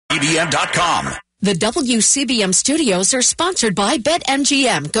WCBM.com. The WCBM studios are sponsored by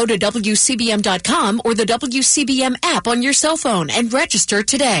BetMGM. Go to WCBM.com or the WCBM app on your cell phone and register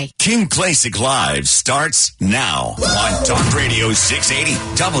today. King Klacik Live starts now on Talk Radio 680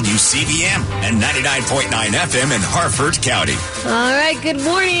 WCBM and 99.9 FM in Harford County. All right, good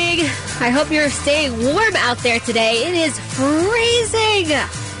morning. I hope you're staying warm out there today. It is freezing. I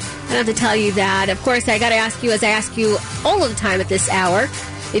don't have to tell you that. Of course, I got to ask you, as I ask you all of the time at this hour,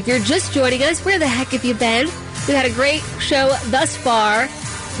 if you're just joining us, where the heck have you been? We've had a great show thus far.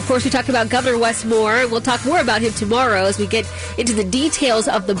 Of course, we talked about Governor Wes Moore. We'll talk more about him tomorrow as we get into the details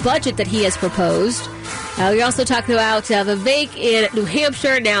of the budget that he has proposed. We also talked about Vivek in New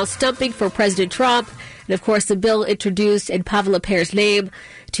Hampshire now stumping for President Trump. And, of course, the bill introduced in Pavel Leper's name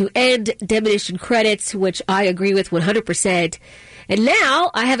to end diminution credits, which I agree with 100%. And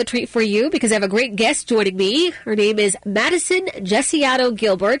now I have a treat for you because I have a great guest joining me. Her name is Madison Jessiato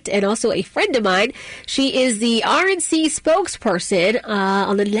Gilbert and also a friend of mine. She is the RNC spokesperson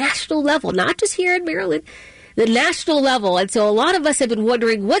on the national level, not just here in Maryland, the national level. And so a lot of us have been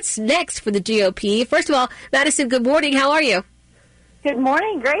wondering what's next for the GOP. First of all, Madison, good morning. How are you? Good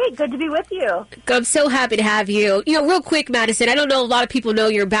morning. Great. Good to be with you. I'm so happy to have you. You know, real quick, Madison, I don't know a lot of people know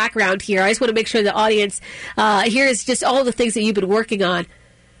your background here. I just want to make sure the audience hears just all the things that you've been working on.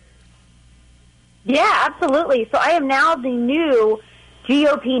 Yeah, absolutely. So I am now the new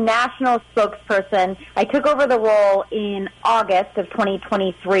GOP national spokesperson. I took over the role in August of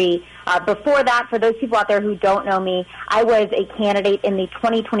 2023. Before that, for those people out there who don't know me, I was a candidate in the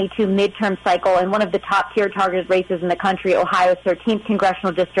 2022 midterm cycle in one of the top-tier targeted races in the country, Ohio's 13th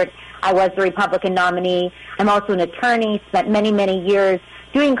congressional district. I was the Republican nominee. I'm also an attorney, spent many, many years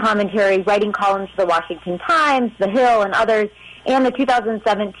doing commentary, writing columns for the Washington Times, The Hill, and others, and the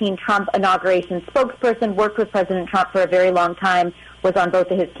 2017 Trump inauguration spokesperson, worked with President Trump for a very long time, was on both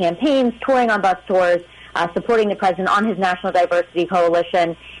of his campaigns, touring on bus tours, supporting the president on his National Diversity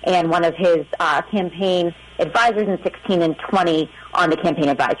Coalition, and one of his campaign advisors in 16 and 20 on the campaign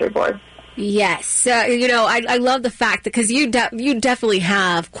advisory board. Yes. You know, I love the fact that because you definitely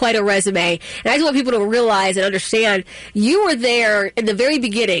have quite a resume. And I just want people to realize and understand you were there in the very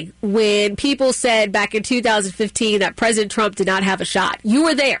beginning when people said back in 2015 that President Trump did not have a shot. You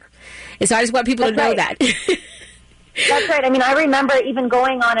were there. And so I just want people to know that. That's right. I mean, I remember even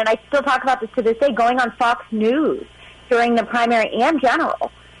going on, and I still talk about this to this day, going on Fox News during the primary and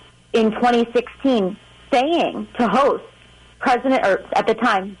general in 2016, saying to host President, or at the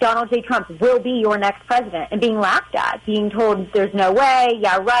time, Donald J. Trump will be your next president, and being laughed at, being told there's no way,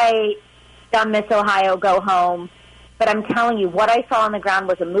 yeah, right, dumb Miss Ohio, go home. But I'm telling you, what I saw on the ground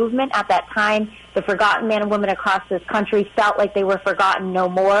was a movement at that time. The forgotten men and women across this country felt like they were forgotten no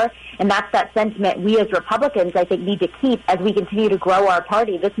more. And that's that sentiment we as Republicans, I think, need to keep as we continue to grow our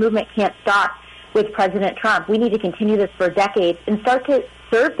party. This movement can't stop with President Trump. We need to continue this for decades and start to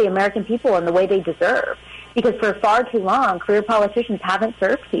serve the American people in the way they deserve. Because for far too long, career politicians haven't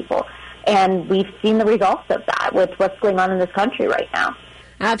served people. And we've seen the results of that with what's going on in this country right now.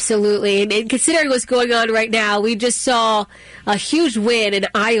 Absolutely. And considering what's going on right now, we just saw a huge win in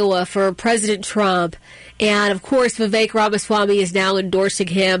Iowa for President Trump. And, of course, Vivek Ramaswamy is now endorsing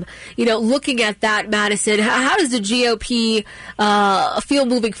him. You know, looking at that, Madison, how does the GOP feel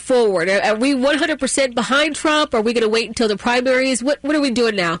moving forward? Are we 100% behind Trump? Are we going to wait until the primaries? What are we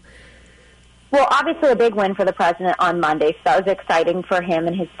doing now? Well, obviously a big win for the president on Monday, so that was exciting for him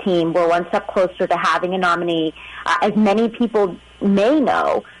and his team. We're one step closer to having a nominee. As many people may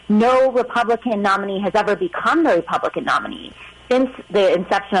know, no Republican nominee has ever become the Republican nominee since the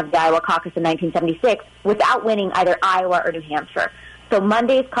inception of the Iowa caucus in 1976 without winning either Iowa or New Hampshire. So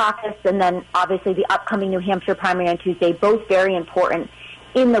Monday's caucus and then obviously the upcoming New Hampshire primary on Tuesday, both very important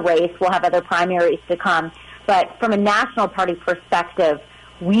in the race. We'll have other primaries to come. But from a national party perspective,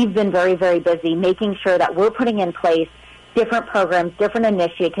 we've been very, very busy making sure that we're putting in place different programs, different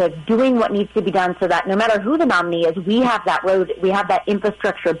initiatives, doing what needs to be done so that no matter who the nominee is, we have that road, we have that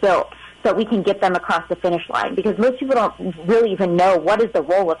infrastructure built so that we can get them across the finish line. Because most people don't really even know what is the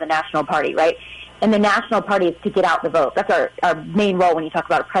role of the national party, right? And the national party is to get out the vote. That's our main role when you talk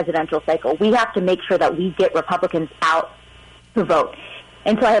about a presidential cycle. We have to make sure that we get Republicans out to vote.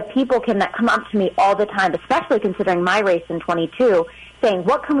 And so I have people that come up to me all the time, especially considering my race in 22, saying,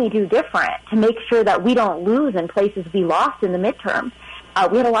 what can we do different to make sure that we don't lose in places we lost in the midterm?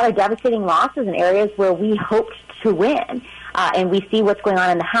 We had a lot of devastating losses in areas where we hoped to win, and we see what's going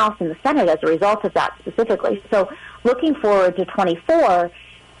on in the House and the Senate as a result of that specifically. So looking forward to 24,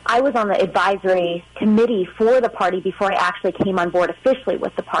 I was on the advisory committee for the party before I actually came on board officially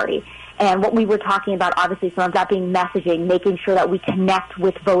with the party. And what we were talking about, obviously, some of that being messaging, making sure that we connect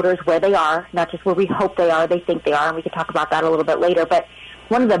with voters where they are, not just where we hope they are, they think they are, and we can talk about that a little bit later. But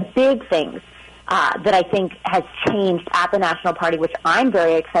one of the big things that I think has changed at the National Party, which I'm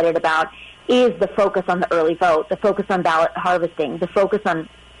very excited about, is the focus on the early vote, the focus on ballot harvesting, the focus on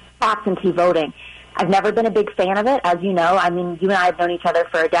absentee voting. I've never been a big fan of it, as you know. I mean, you and I have known each other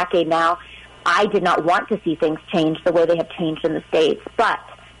for a decade now. I did not want to see things change the way they have changed in the states. But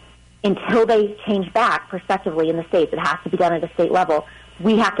until they change back prospectively in the states, it has to be done at a state level.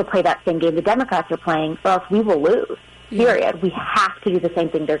 We have to play that same game the Democrats are playing, or else we will lose, period. We have to do the same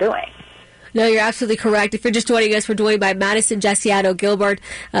thing they're doing. No, you're absolutely correct. If you're just joining us, we're joined by Madison Jessiano Gilbert,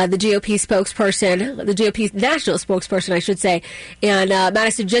 the GOP spokesperson, the GOP national spokesperson, I should say. And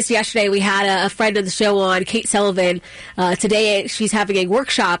Madison, just yesterday we had a friend of the show on, Kate Sullivan. Today she's having a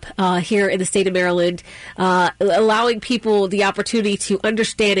workshop here in the state of Maryland, allowing people the opportunity to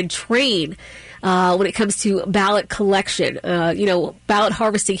understand and train when it comes to ballot collection. Ballot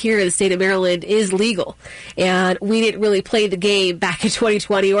harvesting here in the state of Maryland is legal. And we didn't really play the game back in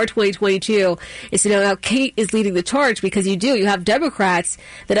 2020 or 2022. And so now Kate is leading the charge because you have Democrats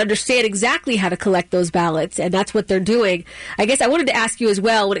that understand exactly how to collect those ballots, and that's what they're doing. I guess I wanted to ask you as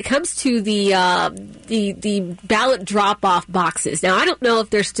well, when it comes to the ballot drop-off boxes. Now, I don't know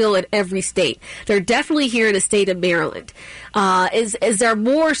if they're still in every state. They're definitely here in the state of Maryland. Is there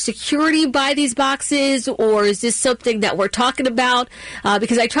more security by these boxes, or is this something that we're talking about?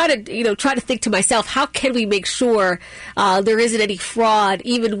 Because I try to think to myself, how can we make sure there isn't any fraud,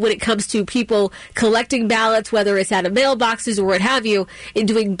 even when it comes to people collecting ballots, whether it's out of mailboxes or what have you, and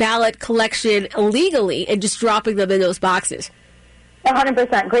doing ballot collection illegally and just dropping them in those boxes?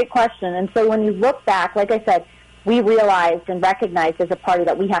 100%. Great question. And so when you look back, like I said, we realized and recognized as a party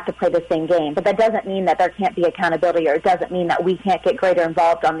that we have to play the same game. But that doesn't mean that there can't be accountability, or it doesn't mean that we can't get greater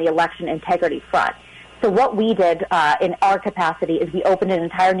involved on the election integrity front. So what we did in our capacity is we opened an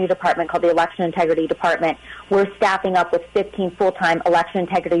entire new department called the Election Integrity Department. We're staffing up with 15 full-time election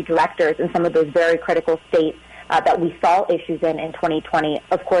integrity directors in some of those very critical states that we saw issues in 2020.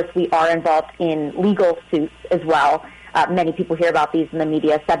 Of course, we are involved in legal suits as well. Many people hear about these in the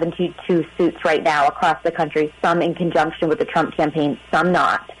media, 72 suits right now across the country, some in conjunction with the Trump campaign, some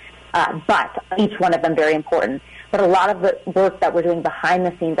not. But each one of them very important. But a lot of the work that we're doing behind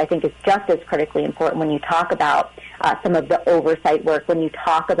the scenes, I think, is just as critically important when you talk about some of the oversight work, when you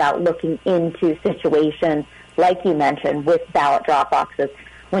talk about looking into situations, like you mentioned, with ballot drop boxes,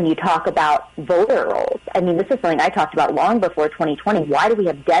 when you talk about voter rolls. I mean, this is something I talked about long before 2020. Why do we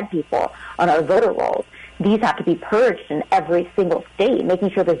have dead people on our voter rolls? These have to be purged in every single state,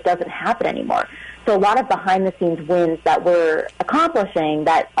 making sure this doesn't happen anymore. So a lot of behind-the-scenes wins that we're accomplishing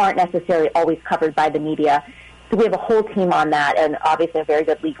that aren't necessarily always covered by the media. So we have a whole team on that, and obviously a very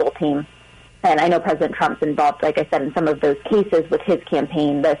good legal team. And I know President Trump's involved, like I said, in some of those cases with his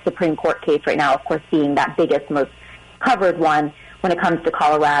campaign, the Supreme Court case right now, of course, being that biggest, most covered one when it comes to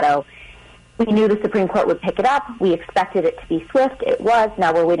Colorado. We knew the Supreme Court would pick it up. We expected it to be swift. It was.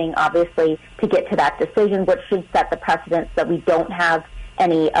 Now we're waiting, obviously, to get to that decision, which should set the precedent that we don't have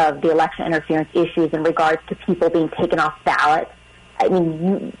any of the election interference issues in regards to people being taken off ballots. I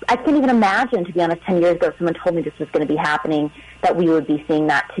mean, I can't even imagine, to be honest, 10 years ago, if someone told me this was going to be happening, that we would be seeing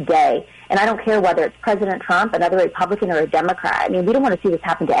that today. And I don't care whether it's President Trump, another Republican, or a Democrat. I mean, we don't want to see this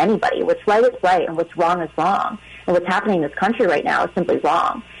happen to anybody. What's right is right, and what's wrong is wrong. And what's happening in this country right now is simply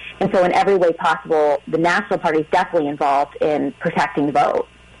wrong. And so in every way possible, the National Party is definitely involved in protecting the vote,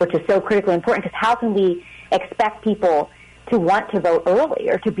 which is so critically important, because how can we expect people to want to vote early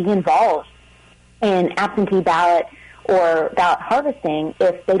or to be involved in absentee ballot or ballot harvesting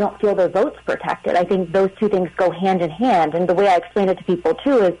if they don't feel their votes protected? I think those two things go hand in hand. And the way I explain it to people,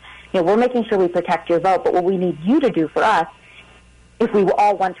 too, is, we're making sure we protect your vote, but what we need you to do for us, if we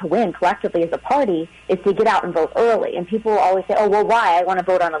all want to win collectively as a party, is to get out and vote early. And people always say, oh, well, why? I want to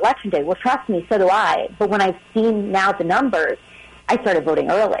vote on Election Day. Well, trust me, so do I. But when I've seen now the numbers, I started voting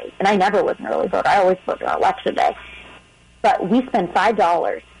early. And I never was an early voter. I always voted on Election Day. But we spend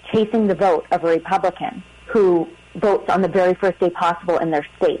 $5 chasing the vote of a Republican who votes on the very first day possible in their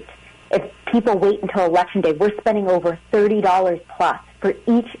state. If people wait until Election Day, we're spending over $30 plus for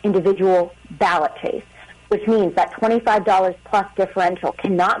each individual ballot chase, which means that $25 plus differential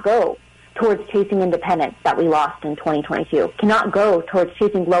cannot go towards chasing independents that we lost in 2022, cannot go towards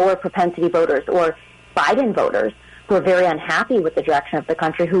chasing lower propensity voters or Biden voters who are very unhappy with the direction of the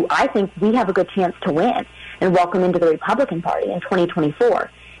country, who I think we have a good chance to win and welcome into the Republican Party in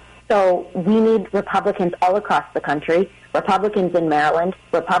 2024. So we need Republicans all across the country, Republicans in Maryland,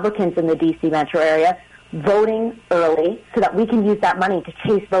 Republicans in the D.C. metro area, voting early so that we can use that money to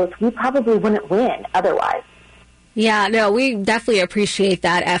chase votes we probably wouldn't win otherwise. Yeah, no, we definitely appreciate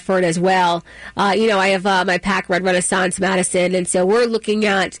that effort as well. I have my PAC, Red Renaissance Madison, and so we're looking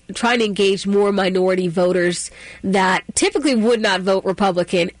at trying to engage more minority voters that typically would not vote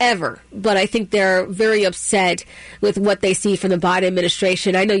Republican ever. But I think they're very upset with what they see from the Biden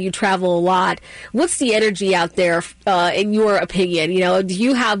administration. I know you travel a lot. What's the energy out there, in your opinion? Do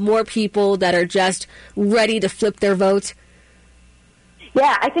you have more people that are just ready to flip their vote?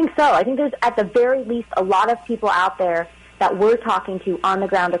 Yeah, I think so. I think there's, at the very least, a lot of people out there that we're talking to on the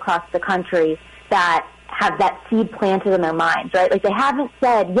ground across the country that have that seed planted in their minds, right? Like, they haven't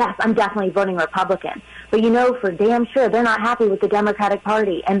said, yes, I'm definitely voting Republican. But for damn sure they're not happy with the Democratic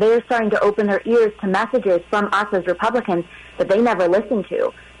Party. And they're starting to open their ears to messages from us as Republicans that they never listened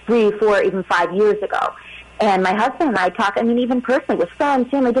to 3, 4, even 5 years ago. And my husband and I talk, even personally with friends,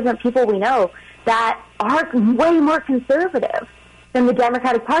 family, different people we know that are way more conservative than the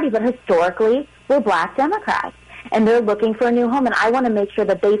Democratic Party, but historically we're black Democrats. And they're looking for a new home, and I want to make sure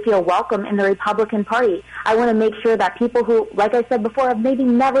that they feel welcome in the Republican Party. I want to make sure that people who, like I said before, have maybe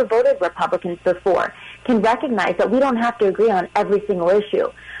never voted Republicans before can recognize that we don't have to agree on every single issue.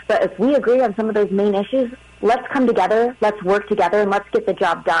 But if we agree on some of those main issues, let's come together, let's work together, and let's get the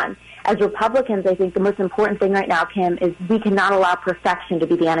job done. As Republicans, I think the most important thing right now, Kim, is we cannot allow perfection to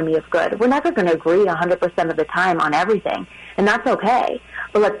be the enemy of good. We're never going to agree 100% of the time on everything, and that's okay.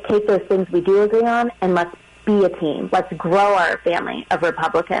 But let's take those things we do agree on, and let's be a team. Let's grow our family of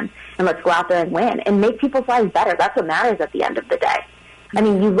Republicans, and let's go out there and win and make people's lives better. That's what matters at the end of the day.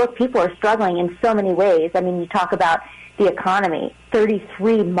 People are struggling in so many ways. You talk about the economy,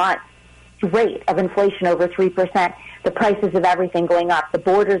 33 months rate of inflation over 3%. The prices of everything going up. The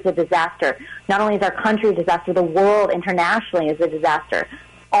border's a disaster. Not only is our country a disaster, the world internationally is a disaster.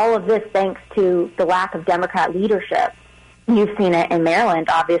 All of this thanks to the lack of Democrat leadership. You've seen it in Maryland,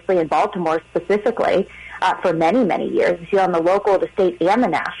 obviously, in Baltimore specifically, for many, many years. You see it on the local, the state, and the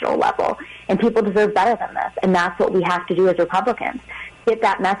national level. And people deserve better than this. And that's what we have to do as Republicans. Get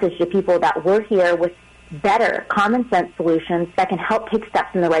that message to people that we're here with better common sense solutions that can help take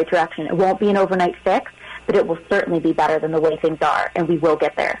steps in the right direction. It won't be an overnight fix, but it will certainly be better than the way things are, and we will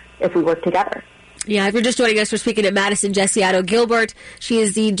get there if we work together. Yeah, if you're just joining us, we're speaking to Madison Jessiato Gilbert. She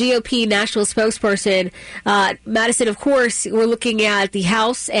is the GOP national spokesperson. Madison, of course, we're looking at the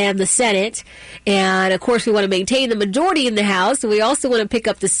House and the Senate. And, of course, we want to maintain the majority in the House. And we also want to pick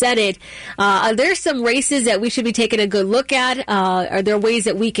up the Senate. Are there some races that we should be taking a good look at? Are there ways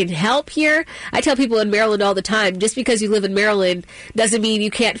that we can help here? I tell people in Maryland all the time, just because you live in Maryland doesn't mean you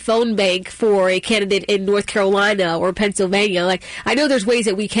can't phone bank for a candidate in North Carolina or Pennsylvania. I know there's ways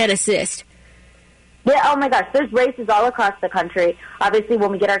that we can assist. Yeah, oh my gosh, there's races all across the country. Obviously,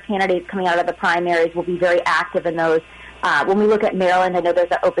 when we get our candidates coming out of the primaries, we'll be very active in those. When we look at Maryland, I know there's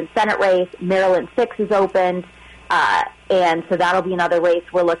an open Senate race. Maryland 6 is opened, and so that'll be another race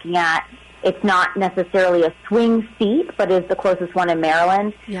we're looking at. It's not necessarily a swing seat, but is the closest one in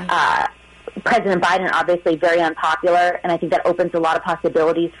Maryland. Yeah. President Biden, obviously, very unpopular, and I think that opens a lot of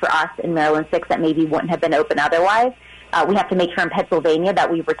possibilities for us in Maryland 6 that maybe wouldn't have been open otherwise. We have to make sure in Pennsylvania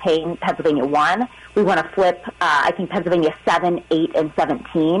that we retain Pennsylvania 1. We want to flip, I think, Pennsylvania 7, 8, and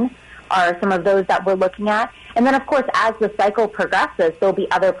 17 are some of those that we're looking at. And then, of course, as the cycle progresses, there'll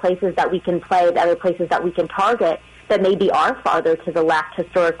be other places that we can play, other places that we can target that maybe are farther to the left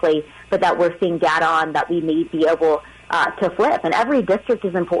historically, but that we're seeing data on that we may be able to flip. And every district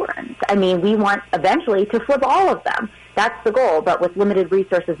is important. We want eventually to flip all of them. That's the goal. But with limited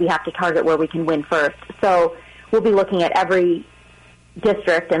resources, we have to target where we can win first. So we'll be looking at every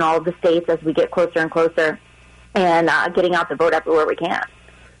district in all of the states as we get closer and closer and getting out the vote everywhere we can.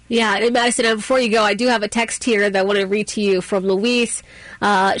 Yeah, and Madison, before you go, I do have a text here that I want to read to you from Louise.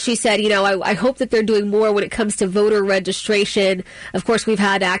 She said, I hope that they're doing more when it comes to voter registration. Of course, we've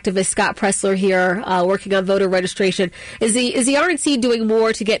had activist Scott Pressler here working on voter registration. Is the RNC doing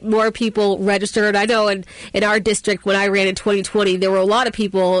more to get more people registered? I know in our district, when I ran in 2020, there were a lot of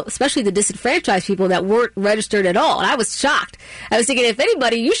people, especially the disenfranchised people, that weren't registered at all. And I was shocked. I was thinking, if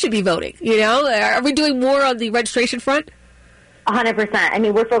anybody, you should be voting. Are we doing more on the registration front?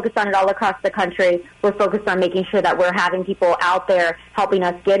 100%. We're focused on it all across the country. We're focused on making sure that we're having people out there helping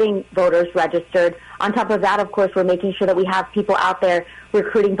us getting voters registered. On top of that, of course, we're making sure that we have people out there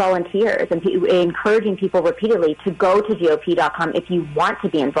recruiting volunteers and encouraging people repeatedly to go to GOP.com if you want to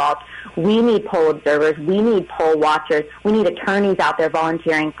be involved. We need poll observers. We need poll watchers. We need attorneys out there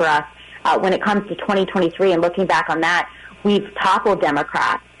volunteering for us. When it comes to 2023 and looking back on that, we've toppled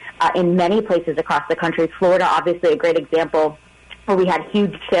Democrats in many places across the country. Florida, obviously, a great example, where we had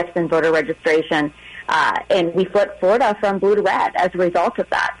huge shifts in voter registration. And we flipped Florida from blue to red as a result of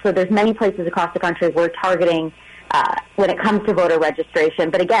that. So there's many places across the country we're targeting when it comes to voter registration.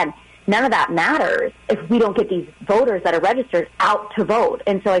 But again, none of that matters if we don't get these voters that are registered out to vote.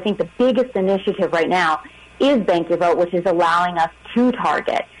 And so I think the biggest initiative right now is Bank Your Vote, which is allowing us to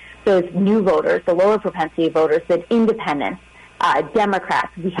target those new voters, the lower propensity voters, the independents, Democrats.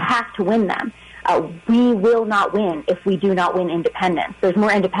 We have to win them. We will not win if we do not win independents. There's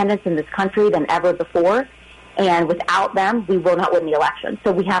more independents in this country than ever before, and without them, we will not win the election.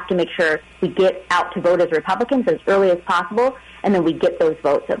 So we have to make sure we get out to vote as Republicans as early as possible, and then we get those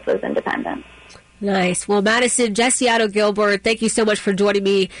votes of those independents. Nice. Well, Madison Jessiato Gilbert, thank you so much for joining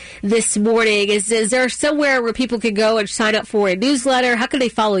me this morning. Is there somewhere where people can go and sign up for a newsletter? How can they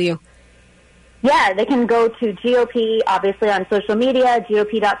follow you? Yeah, they can go to GOP, obviously on social media,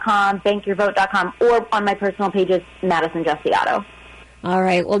 GOP.com, bankyourvote.com, or on my personal pages, Madison Jessiato. All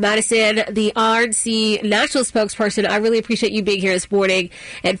right. Well, Madison, the RNC national spokesperson, I really appreciate you being here this morning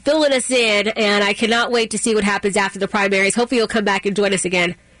and filling us in, and I cannot wait to see what happens after the primaries. Hopefully you'll come back and join us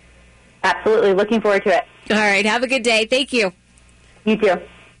again. Absolutely. Looking forward to it. All right. Have a good day. Thank you. You too.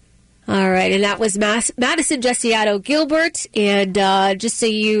 All right, and that was Madison Jessiato Gilbert, and just so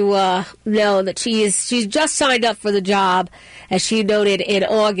you know that she's just signed up for the job, as she noted, in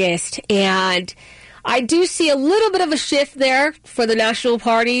August, and I do see a little bit of a shift there for the National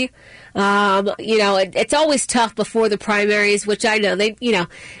Party. It's always tough before the primaries, which I know they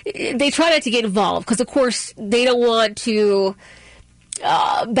try not to get involved because, of course, they don't want to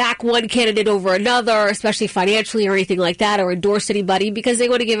back one candidate over another, especially financially or anything like that, or endorse anybody, because they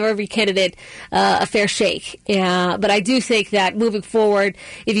want to give every candidate a fair shake. But I do think that moving forward,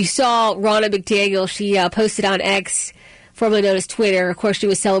 if you saw Ronna McDaniel, she posted on X, formerly known as Twitter. Of course, she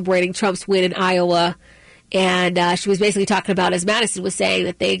was celebrating Trump's win in Iowa. And she was basically talking about, as Madison was saying,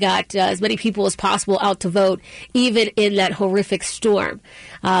 that they got as many people as possible out to vote, even in that horrific storm.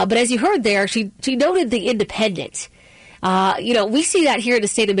 But as you heard there, she noted the independent. We see that here in the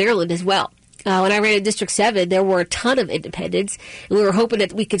state of Maryland as well. When I ran in District 7, there were a ton of independents, and we were hoping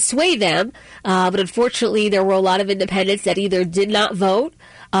that we could sway them. But unfortunately, there were a lot of independents that either did not vote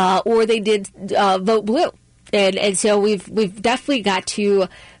or they did vote blue. And so we've definitely got to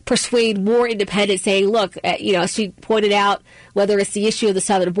persuade more independents, saying, look, as she pointed out, whether it's the issue of the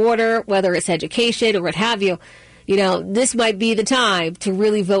southern border, whether it's education or what have you, this might be the time to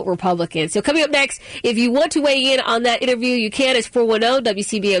really vote Republican. So coming up next, if you want to weigh in on that interview, you can. It's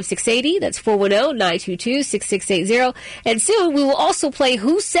 410-WCBM 680. That's 410-922-6680. And soon we will also play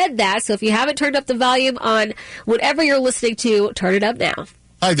Who Said That. So if you haven't turned up the volume on whatever you're listening to, turn it up now.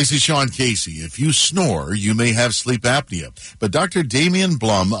 Hi, this is Sean Casey. If you snore, you may have sleep apnea. But Dr. Damian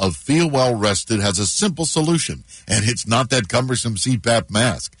Blum of Feel Well Rested has a simple solution, and it's not that cumbersome CPAP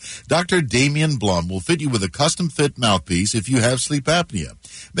mask. Dr. Damian Blum will fit you with a custom-fit mouthpiece if you have sleep apnea.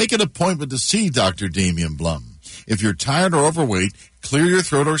 Make an appointment to see Dr. Damian Blum. If you're tired or overweight, clear your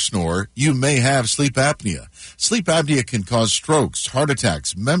throat or snore, you may have sleep apnea. Sleep apnea can cause strokes, heart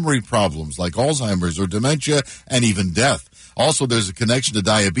attacks, memory problems like Alzheimer's or dementia, and even death. Also, there's a connection to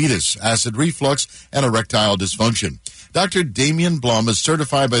diabetes, acid reflux, and erectile dysfunction. Dr. Damian Blum is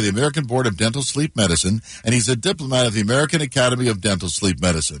certified by the American Board of Dental Sleep Medicine, and he's a diplomat of the American Academy of Dental Sleep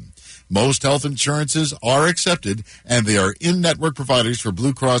Medicine. Most health insurances are accepted, and they are in-network providers for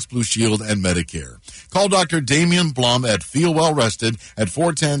Blue Cross Blue Shield and Medicare. Call Dr. Damian Blum at Feel Well Rested at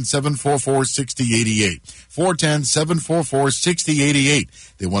 410-744-6088. 410-744-6088.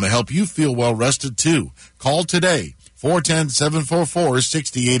 They want to help you feel well rested, too. Call today.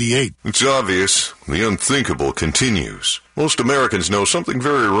 410-744-6088. It's obvious. The unthinkable continues. Most Americans know something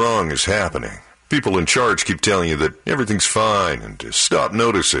very wrong is happening. People in charge keep telling you that everything's fine and to stop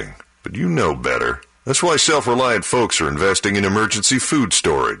noticing. But you know better. That's why self-reliant folks are investing in emergency food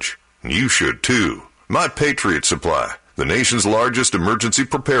storage. And you should too. My Patriot Supply, the nation's largest emergency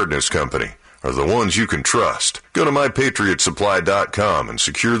preparedness company, are the ones you can trust. Go to mypatriotsupply.com and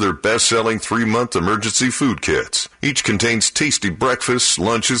secure their best-selling 3-month emergency food kits. Each contains tasty breakfasts,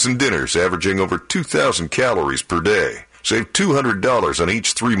 lunches, and dinners averaging over 2,000 calories per day. Save $200 on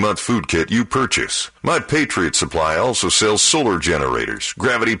each 3-month food kit you purchase. My Patriot Supply also sells solar generators,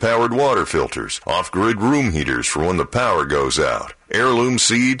 gravity-powered water filters, off-grid room heaters for when the power goes out, heirloom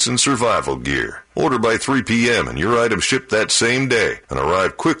seeds, and survival gear. Order by 3 p.m. and your items ship that same day and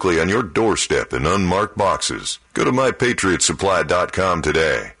arrive quickly on your doorstep in unmarked boxes. Go to mypatriotsupply.com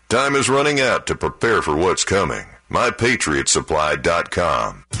today. Time is running out to prepare for what's coming.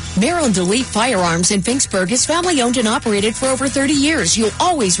 MyPatriotSupply.com. Maryland Elite Firearms in Finksburg is family-owned and operated for over 30 years. You'll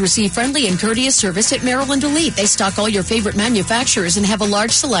always receive friendly and courteous service at Maryland Elite. They stock all your favorite manufacturers and have a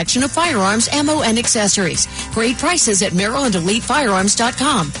large selection of firearms, ammo, and accessories. Great prices at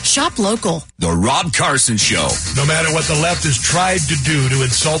MarylandEliteFirearms.com. Shop local. The Rob Carson Show. No matter what the left has tried to do to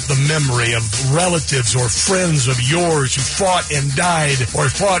insult the memory of relatives or friends of yours who fought and died or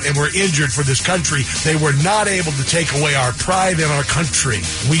fought and were injured for this country, they were not able to take away our pride in our country.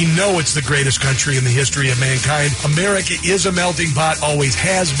 We know it's the greatest country in the history of mankind. America is a melting pot, always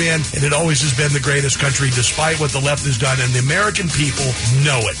has been, and it always has been the greatest country despite what the left has done, and the American people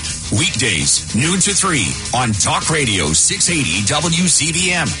know it. Weekdays, noon to 3 on Talk Radio 680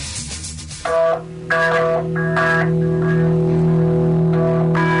 WCBM. All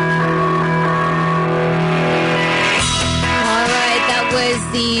right, that was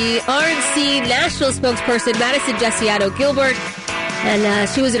the RNC national spokesperson, Madison Jessiano Gilbert, and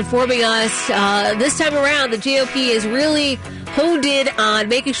she was informing us this time around the GOP is really honed in on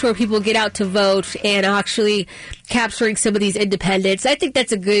making sure people get out to vote and actually capturing some of these independents. I think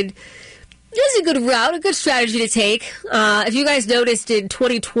that's a good route, a good strategy to take. If you guys noticed in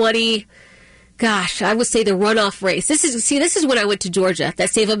 2020, gosh, I would say the runoff race. This is when I went to Georgia, that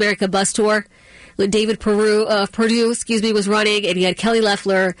Save America bus tour. When David Perdue, was running, and he had Kelly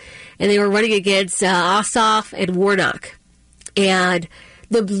Loeffler, and they were running against Ossoff and Warnock. And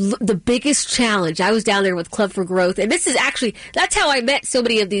the biggest challenge, I was down there with Club for Growth, and that's how I met so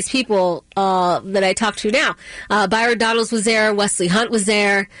many of these people that I talk to now. Byron Donalds was there, Wesley Hunt was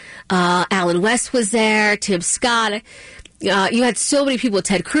there, Alan West was there, Tim Scott. You had so many people,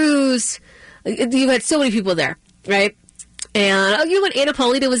 Ted Cruz. You had so many people there, right? And when Anna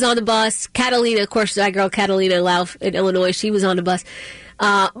Paulina was on the bus, Catalina, of course, that girl Catalina Lauf in Illinois, she was on the bus.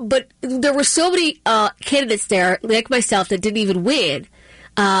 But there were so many candidates there, like myself, that didn't even win.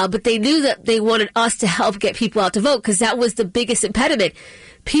 But they knew that they wanted us to help get people out to vote because that was the biggest impediment.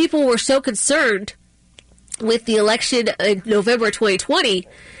 People were so concerned with the election in November 2020,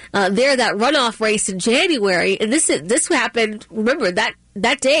 that runoff race in January, and this happened. Remember that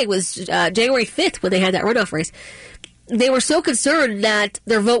day was January 5th when they had that runoff race. They were so concerned that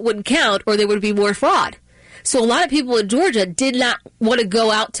their vote wouldn't count or there would be more fraud. So a lot of people in Georgia did not want to go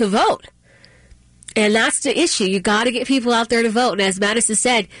out to vote. And that's the issue. You got to get people out there to vote. And as Madison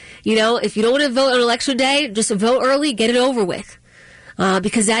said, if you don't want to vote on election day, just vote early, get it over with.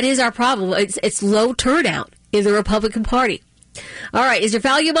 Because that is our problem. It's low turnout in the Republican Party. All right, is your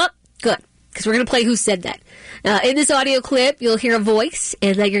volume up? Good, because we're going to play Who Said That. In this audio clip, you'll hear a voice,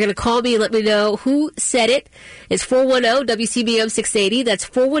 and then you're going to call me and let me know who said it. It's 410-WCBM-680. That's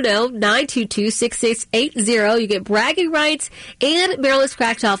 410-922-6680. You get bragging rights and Maryland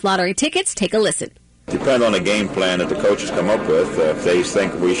Scratch-Off Lottery tickets. Take a listen. Depend on the game plan that the coaches come up with. If they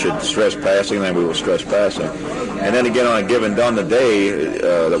think we should stress passing, then we will stress passing. And then again, on a given done the day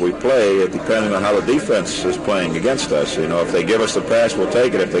that we play, depending on how the defense is playing against us. If they give us the pass, we'll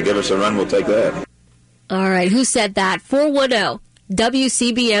take it. If they give us a run, we'll take that. All right, who said that?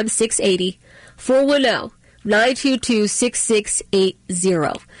 410-WCBM-680.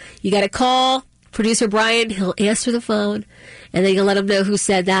 410-922-6680. You got to call producer Brian. He'll answer the phone. And then you'll let them know who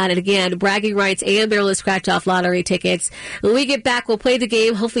said that. And again, bragging rights and Maryland Scratch-Off Lottery tickets. When we get back, we'll play the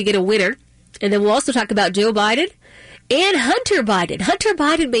game, hopefully get a winner. And then we'll also talk about Joe Biden and Hunter Biden. Hunter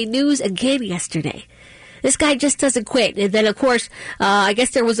Biden made news again yesterday. This guy just doesn't quit. And then, of course, I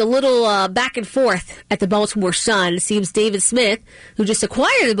guess there was a little back and forth at the Baltimore Sun. It seems David Smith, who just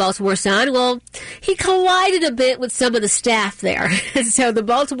acquired the Baltimore Sun, well, he collided a bit with some of the staff there. So the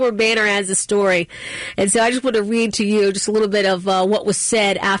Baltimore Banner has a story. And so I just want to read to you just a little bit of what was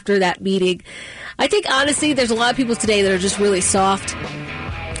said after that meeting. I think, honestly, there's a lot of people today that are just really soft.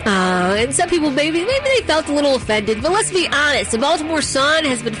 And some people maybe they felt a little offended. But let's be honest, the Baltimore Sun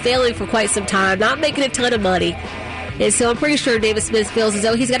has been failing for quite some time, not making a ton of money. And so I'm pretty sure David Smith feels as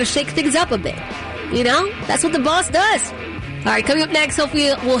though he's got to shake things up a bit. That's what the boss does. All right, coming up next,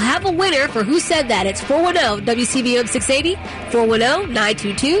 hopefully we'll have a winner for Who Said That. It's 410-WCBM-680,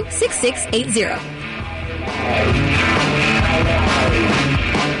 410-922-6680.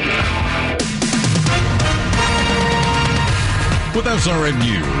 With SRN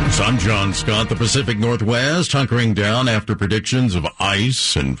News, I'm John Scott. The Pacific Northwest hunkering down after predictions of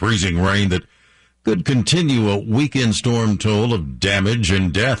ice and freezing rain that could continue a weekend storm toll of damage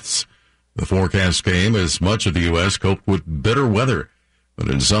and deaths. The forecast came as much of the U.S. coped with bitter weather, but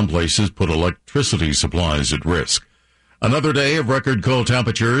in some places put electricity supplies at risk. Another day of record cold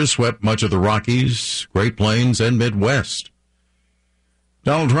temperatures swept much of the Rockies, Great Plains, and Midwest.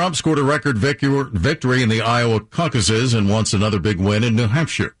 Donald Trump scored a record victory in the Iowa caucuses and wants another big win in New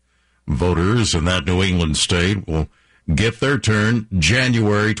Hampshire. Voters in that New England state will get their turn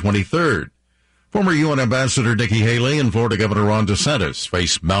January 23rd. Former UN Ambassador Nikki Haley and Florida Governor Ron DeSantis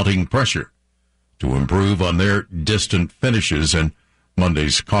face mounting pressure to improve on their distant finishes in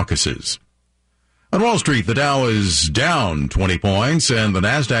Monday's caucuses. On Wall Street, the Dow is down 20 points and the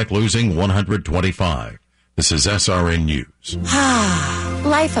Nasdaq losing 125. This is SRN News.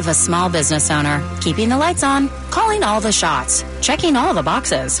 Life of a small business owner. Keeping the lights on, calling all the shots, checking all the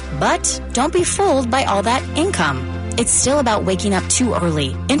boxes. But don't be fooled by all that income. It's still about waking up too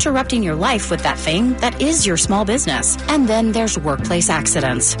early, interrupting your life with that thing that is your small business. And then there's workplace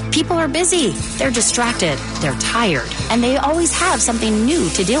accidents. People are busy, they're distracted, they're tired, and they always have something new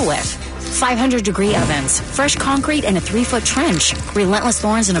to deal with. 500-degree ovens, fresh concrete in a 3-foot trench, relentless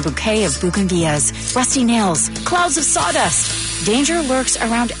thorns in a bouquet of bougainvilleas, rusty nails, clouds of sawdust. Danger lurks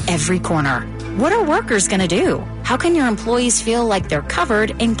around every corner. What are workers going to do? How can your employees feel like they're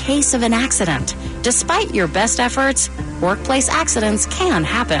covered in case of an accident? Despite your best efforts, workplace accidents can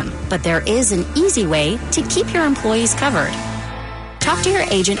happen, but there is an easy way to keep your employees covered. Talk to your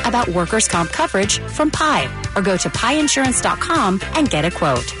agent about workers' comp coverage from Pi, or go to piinsurance.com and get a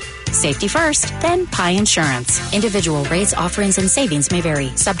quote. Safety first, then Pi Insurance. Individual rates, offerings, and savings may vary,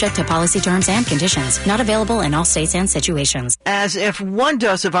 subject to policy terms and conditions. Not available in all states and situations. As if one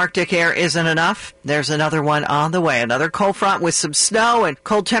dose of Arctic air isn't enough, there's another one on the way. Another cold front with some snow and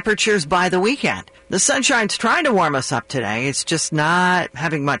cold temperatures by the weekend. The sunshine's trying to warm us up today. It's just not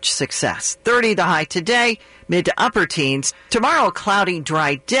having much success. 30 the high today, mid to upper teens. Tomorrow, a cloudy,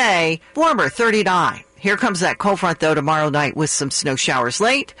 dry day, warmer, 39. Here comes that cold front, though, tomorrow night with some snow showers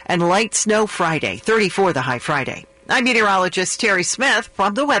late and light snow Friday, 34 the high Friday. I'm meteorologist Terry Smith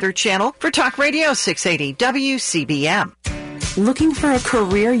from the Weather Channel for Talk Radio 680 WCBM. Looking for a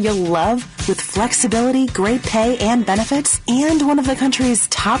career you'll love with flexibility, great pay, and benefits, and one of the country's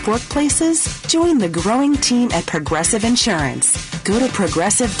top workplaces? Join the growing team at Progressive Insurance. Go to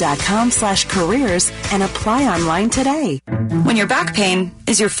progressive.com/careers and apply online today. When your back pain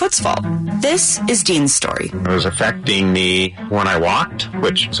is your foot's fault, this is Dean's story. It was affecting me when I walked,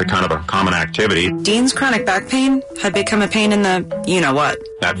 which is a kind of a common activity. Dean's chronic back pain had become a pain in the you-know-what.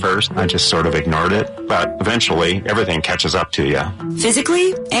 At first, I just sort of ignored it, but eventually everything catches up to you.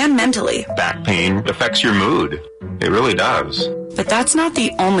 Physically and mentally. Back pain affects your mood. It really does. But that's not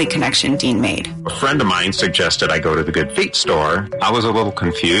the only connection Dean made. A friend of mine suggested I go to the Good Feet store. I was a little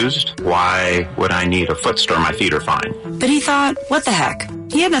confused. Why would I need a foot store? My feet are fine. But he thought, what the heck?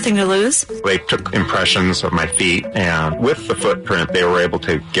 He had nothing to lose. They took impressions of my feet, and with the footprint, they were able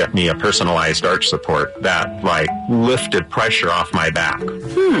to get me a personalized arch support that, lifted pressure off my back.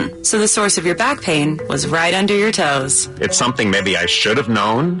 So the source of your back pain was right under your toes. It's something maybe I should have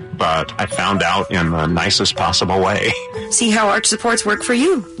known, but I found out in the nicest possible way. See how arch supports work for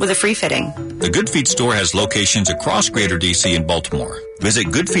you with a free fitting. The Good Feet store has locations across Greater D.C. and Baltimore. Visit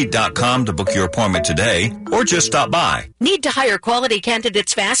goodfeet.com to book your appointment today, or just stop by. Need to hire quality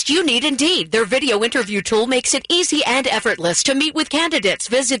candidates fast? You need Indeed. Their video interview tool makes it easy and effortless to meet with candidates.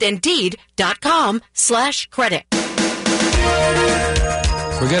 Visit Indeed.com/credit.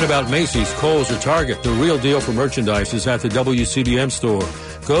 Forget about Macy's, Kohl's, or Target. The real deal for merchandise is at the WCBM store.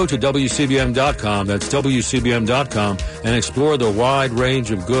 Go to WCBM.com, that's WCBM.com, and explore the wide range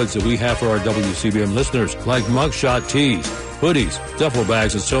of goods that we have for our WCBM listeners, like mugshot tees, hoodies, duffel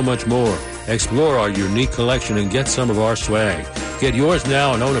bags, and so much more. Explore our unique collection and get some of our swag. Get yours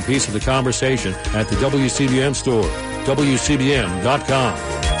now and own a piece of the conversation at the WCBM store, WCBM.com.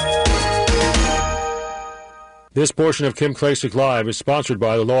 This portion of Kim Klacik Live is sponsored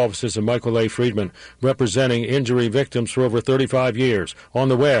by the law offices of Michael A. Friedman, representing injury victims for over 35 years. On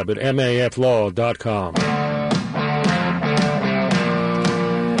the web at maflaw.com.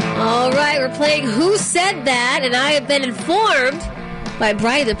 All right, we're playing Who Said That, and I have been informed by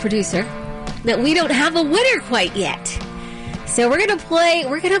Brian, the producer, that we don't have a winner quite yet. So we're gonna play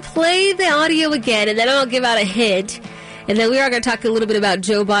the audio again, and then I'll give out a hint. And then we are going to talk a little bit about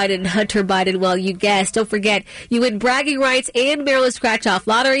Joe Biden and Hunter Biden while you guess. Don't forget, you win bragging rights and Maryland Scratch-Off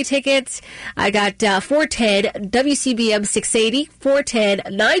lottery tickets. I got 410 WCBM 680,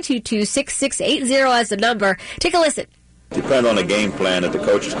 410 922 6680 as the number. Take a listen. Depend on the game plan that the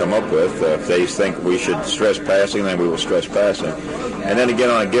coaches come up with. If they think we should stress passing, then we will stress passing. And then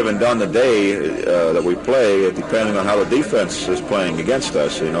again, on a given done the day that we play, depending on how the defense is playing against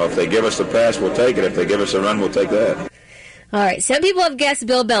us. If they give us the pass, we'll take it. If they give us a run, we'll take that. All right, some people have guessed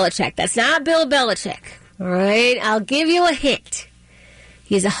Bill Belichick. That's not Bill Belichick. All right, I'll give you a hint.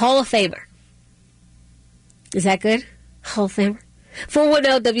 He's a Hall of Famer. Is that good? Hall of Famer?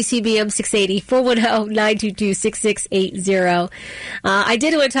 410-WCBM 680, 410-922-6680. I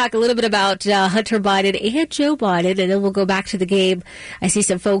did want to talk a little bit about Hunter Biden and Joe Biden, and then we'll go back to the game. I see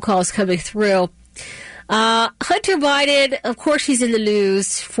some phone calls coming through. Hunter Biden, of course, he's in the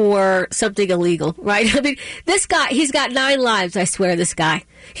news for something illegal, right? I mean, this guy, he's got 9 lives, I swear, this guy.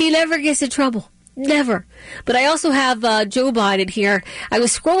 He never gets in trouble. Never. But I also have Joe Biden here. I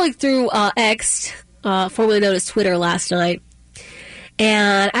was scrolling through X, formerly known as Twitter, last night.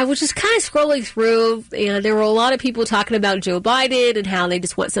 And I was just kind of scrolling through, and there were a lot of people talking about Joe Biden and how they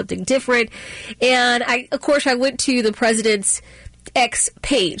just want something different. And I went to the president's X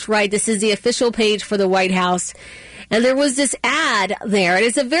page, right? This is the official page for the White House. And there was this ad there, and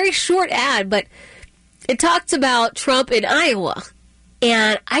it's a very short ad, but it talks about Trump in Iowa.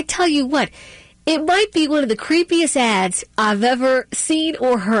 And I tell you what, it might be one of the creepiest ads I've ever seen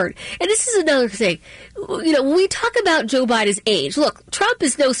or heard. And this is another thing. You know, when we talk about Joe Biden's age, look, Trump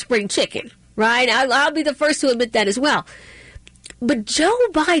is no spring chicken, right? I'll be the first to admit that as well. But Joe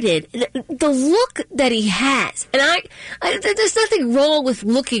Biden, the look that he has, and there's nothing wrong with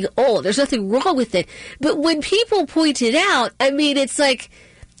looking old. There's nothing wrong with it. But when people point it out, I mean, it's like,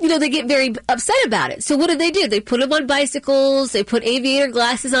 you know, they get very upset about it. So what do? They put them on bicycles. They put aviator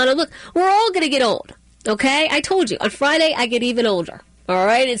glasses on them. Look, we're all going to get old, okay? I told you, on Friday, I get even older, all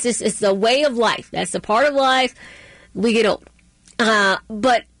right? It's the way of life. That's the part of life. We get old.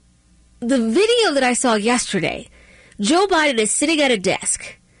 But the video that I saw yesterday, Joe Biden is sitting at a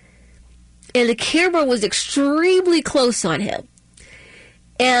desk, and the camera was extremely close on him.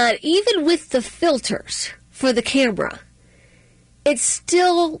 And even with the filters for the camera, it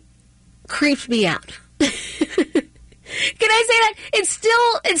still creeped me out. Can I say that?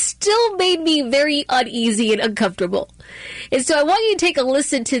 It still made me very uneasy and uncomfortable. And so I want you to take a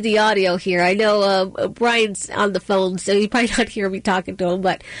listen to the audio here. I know Brian's on the phone, so you might not hear me talking to him,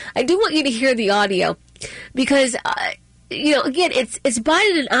 but I do want you to hear the audio because, you know, again, it's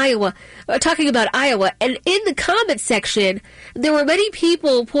Biden in Iowa, talking about Iowa, and in the comment section, there were many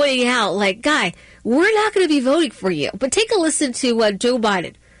people pointing out, like, Guy, we're not going to be voting for you. But take a listen to Joe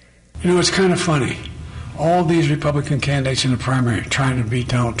Biden. You know, it's kind of funny. All these Republican candidates in the primary are trying to beat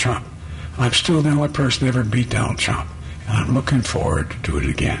Donald Trump. I'm still the only person to ever beat Donald Trump. And I'm looking forward to do it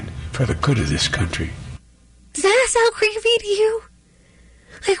again for the good of this country. Does that sound creepy to you?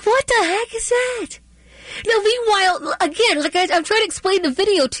 Like, what the heck is that? Now, meanwhile, again, like I'm trying to explain the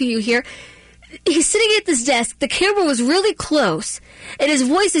video to you here. He's sitting at this desk. The camera was really close. And his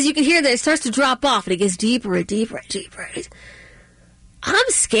voice, as you can hear, that it starts to drop off. And it gets deeper and deeper and deeper. I'm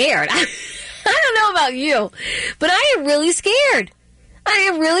scared. I don't know about you, but I am really scared. I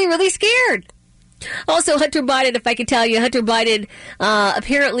am really, really scared. Also, Hunter Biden, if I could tell you, Hunter Biden,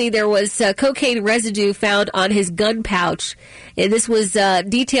 apparently there was cocaine residue found on his gun pouch. And this was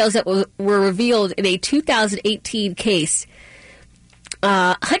details that were revealed in a 2018 case.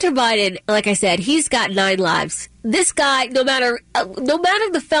 Hunter Biden, like I said, he's got 9 lives. This guy, no matter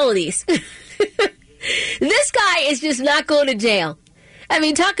the felonies, this guy is just not going to jail. I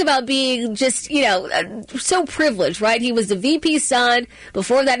mean, talk about being just, you know, so privileged, right? He was the VP's son.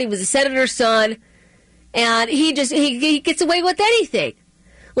 Before that, he was the senator's son. And he gets away with anything.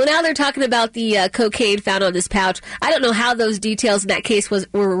 Well, now they're talking about the cocaine found on this pouch. I don't know how those details in that case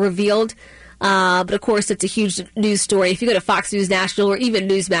were revealed. But of course, it's a huge news story. If you go to Fox News National or even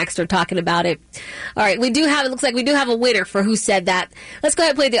Newsmax, they're talking about it. All right, it looks like we do have a winner for who said that. Let's go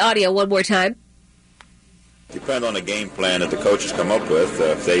ahead and play the audio one more time. Depend on the game plan that the coaches come up with.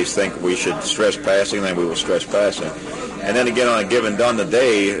 If they think we should stress passing, then we will stress passing. And then again, on a given done the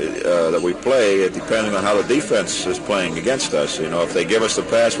day that we play, depending on how the defense is playing against us. You know, if they give us the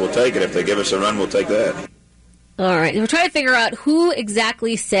pass, we'll take it. If they give us a run, we'll take that. All right, we're trying to figure out who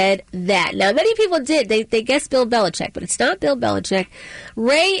exactly said that. Now, many people did. They guessed Bill Belichick, but it's not Bill Belichick.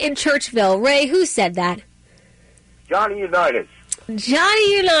 Ray in Churchville. Ray, who said that? Johnny Unitas.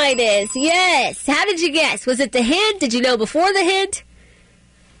 Johnny Unitas, yes. How did you guess? Was it the hint? Did you know before the hint?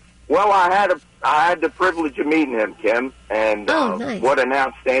 Well, I had the privilege of meeting him, Kim, and nice. What an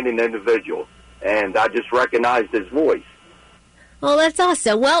outstanding individual. And I just recognized his voice. Oh, that's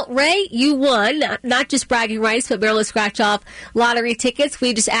awesome. Well, Ray, you won, not just bragging rights, but Maryland Scratch-Off lottery tickets.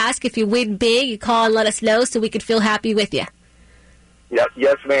 We just ask if you win big, you call and let us know so we can feel happy with you. Yep,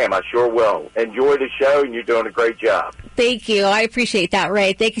 yes, ma'am, I sure will. Enjoy the show, and you're doing a great job. Thank you. I appreciate that,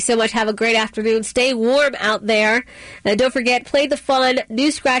 Ray. Thank you so much. Have a great afternoon. Stay warm out there. And don't forget, play the fun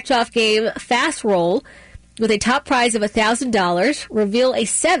new scratch-off game, Fast Roll, with a top prize of $1,000. Reveal a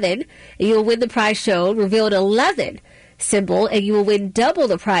 7, and you'll win the prize shown. Reveal an 11. symbol, and you will win double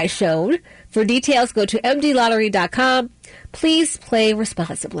the prize shown. For details, go to mdlottery.com. Please play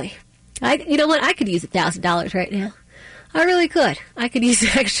responsibly. You know what? I could use $1,000 right now. I really could. I could use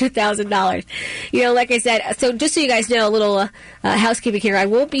an extra $1,000. You know, like I said, so just so you guys know, a little housekeeping here. I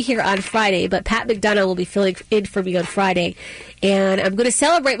won't be here on Friday, but Pat McDonough will be filling in for me on Friday. And I'm going to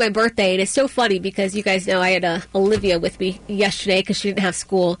celebrate my birthday. And it's so funny because you guys know I had Olivia with me yesterday because she didn't have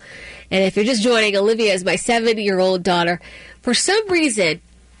school. And if you're just joining, Olivia is my 7-year-old daughter. For some reason,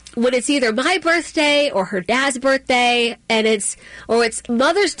 when it's either my birthday or her dad's birthday, and it's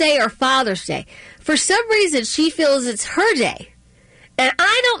Mother's Day or Father's Day, for some reason she feels it's her day. And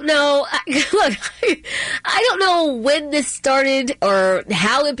I don't know, look, I don't know when this started or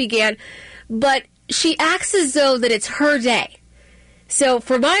how it began, but she acts as though that it's her day. So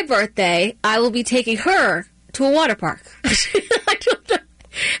for my birthday, I will be taking her to a water park. I don't know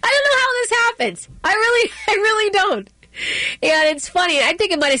how this happens. I really don't. And it's funny. I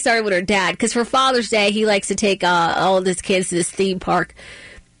think it might have started with her dad, because for Father's Day, he likes to take all of his kids to this theme park.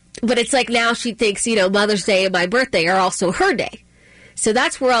 But it's like now she thinks, Mother's Day and my birthday are also her day. So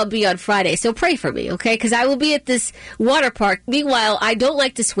that's where I'll be on Friday. So pray for me, okay? Because I will be at this water park. Meanwhile, I don't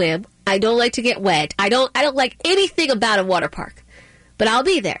like to swim. I don't like to get wet. I don't like anything about a water park. But I'll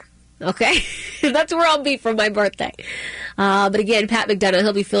be there, okay? That's where I'll be for my birthday. But again, Pat McDonough,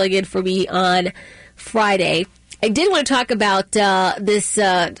 he'll be filling in for me on Friday. I did want to talk about this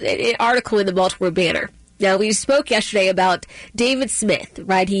article in the Baltimore Banner. Now, we spoke yesterday about David Smith,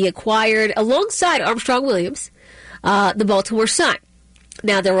 right? He acquired, alongside Armstrong Williams, the Baltimore Sun.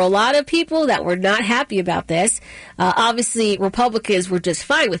 Now, there were a lot of people that were not happy about this. Obviously, Republicans were just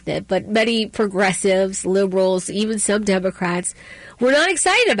fine with it, but many progressives, liberals, even some Democrats were not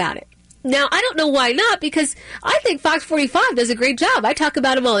excited about it. Now, I don't know why not, because I think Fox 45 does a great job. I talk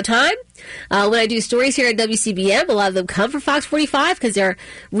about them all the time. When I do stories here at WCBM, a lot of them come from Fox 45 because they're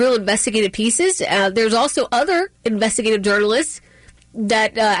real investigative pieces. There's also other investigative journalists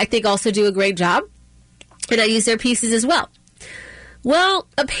that I think also do a great job, and I use their pieces as well. Well,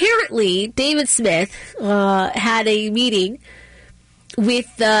 apparently, David Smith had a meeting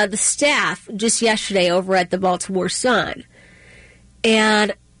with the staff just yesterday over at the Baltimore Sun,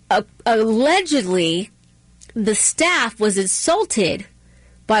 and allegedly, the staff was insulted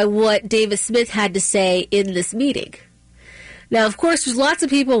by what David Smith had to say in this meeting. Now, of course, there's lots of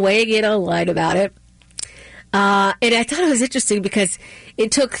people weighing in online about it. And I thought it was interesting because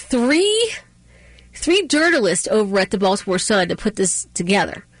it took three journalists over at the Baltimore Sun to put this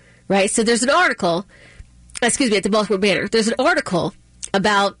together, right? So there's an article, at the Baltimore Banner, there's an article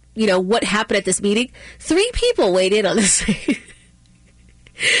about, what happened at this meeting. 3 people weighed in on this.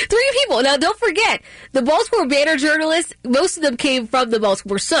 3 people. Now, don't forget, the Baltimore Banner journalists, most of them came from the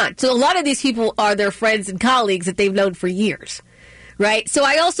Baltimore Sun. So a lot of these people are their friends and colleagues that they've known for years, right? So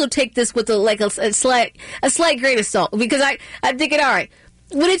I also take this with a slight grain of salt, because I'm thinking, all right,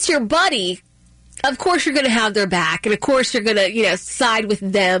 when it's your buddy, of course you're going to have their back, and of course you're going to, side with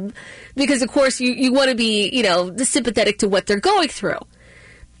them, because of course you want to be, sympathetic to what they're going through.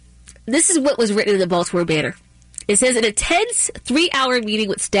 This is what was written in the Baltimore Banner. It says, in a tense 3-hour meeting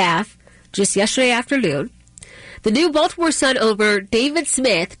with staff just yesterday afternoon, the new Baltimore Sun owner, David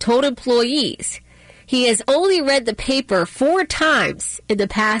Smith, told employees he has only read the paper 4 times in the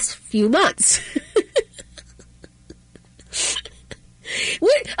past few months.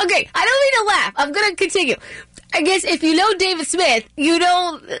 Okay, I don't mean to laugh. I'm going to continue. I guess if you know David Smith, you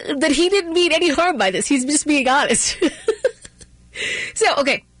know that he didn't mean any harm by this. He's just being honest. So,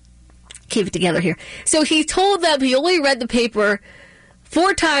 okay. Keep it together here. So he told them he only read the paper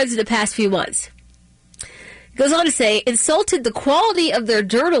 4 times in the past few months. He goes on to say, insulted the quality of their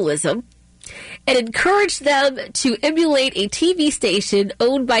journalism and encouraged them to emulate a TV station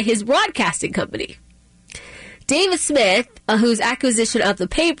owned by his broadcasting company. David Smith, whose acquisition of the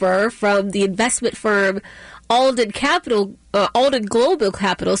paper from the investment firm Alden Global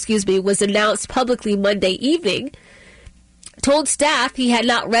Capital, was announced publicly Monday evening, told staff he had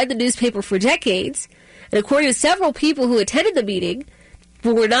not read the newspaper for decades, and according to several people who attended the meeting,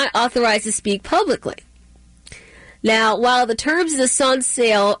 were not authorized to speak publicly. Now, while the terms of the Sun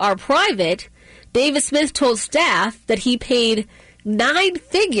sale are private, David Smith told staff that he paid 9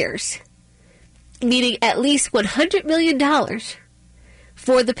 figures, meaning at least $100 million,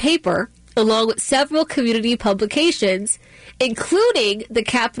 for the paper, along with several community publications, including the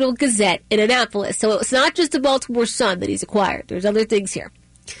Capital Gazette in Annapolis. So it's not just the Baltimore Sun that he's acquired. There's other things here.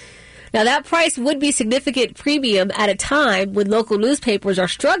 Now, that price would be significant premium at a time when local newspapers are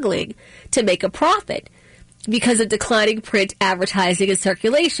struggling to make a profit because of declining print advertising and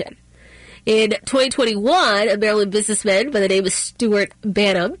circulation. In 2021, a Maryland businessman by the name of Stuart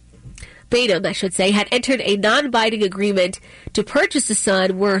Bainham, had entered a non-binding agreement to purchase the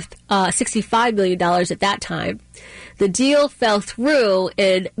Sun worth $65 million at that time. The deal fell through,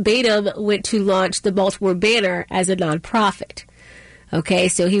 and Bainham went to launch the Baltimore Banner as a nonprofit. Okay,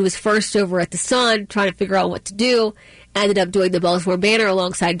 so he was first over at the Sun trying to figure out what to do, ended up doing the Baltimore Banner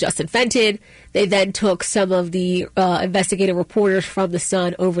alongside Justin Fenton. They then took some of the investigative reporters from the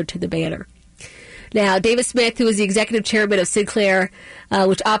Sun over to the Banner. Now, David Smith, who is the executive chairman of Sinclair,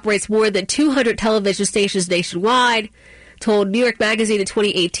 which operates more than 200 television stations nationwide, told New York Magazine in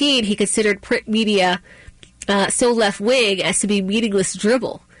 2018 he considered print media so left-wing as to be meaningless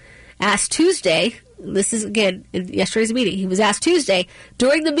dribble. Asked Tuesday, this is again in yesterday's meeting, he was asked Tuesday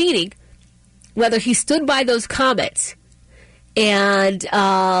during the meeting whether he stood by those comments. And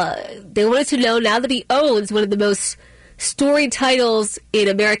they wanted to know, now that he owns one of the most storied titles in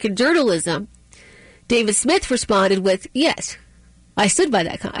American journalism, David Smith responded with, yes, I stand by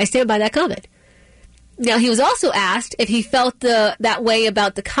that comment. Now, he was also asked if he felt that way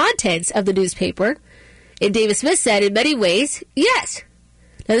about the contents of the newspaper, and David Smith said, in many ways, yes.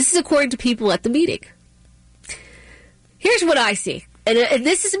 Now, this is according to people at the meeting. Here's what I see. And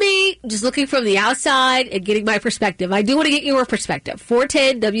this is me just looking from the outside and getting my perspective. I do want to get your perspective.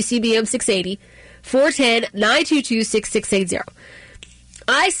 410 WCBM 680, 410 922 6680.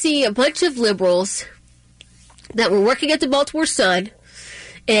 I see a bunch of liberals that were working at the Baltimore Sun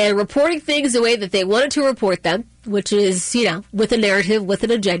and reporting things the way that they wanted to report them, which is, with a narrative, with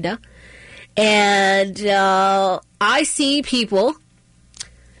an agenda. And I see people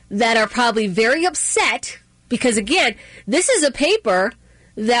that are probably very upset because, again, this is a paper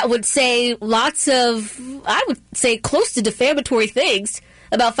that would say lots of, I would say, close to defamatory things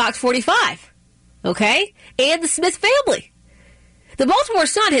about Fox 45, okay, and the Smith family. The Baltimore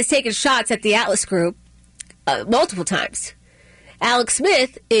Sun has taken shots at the Atlas Group multiple times. Alex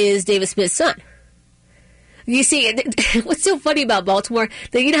Smith is David Smith's son. You see, what's so funny about Baltimore,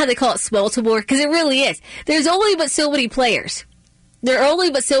 you know how they call it Smaltimore? Because it really is. There's only but so many players. There are only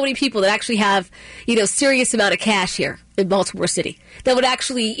but so many people that actually have, serious amount of cash here in Baltimore City that would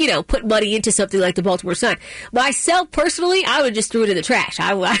actually, put money into something like the Baltimore Sun. Myself, personally, I would just throw it in the trash.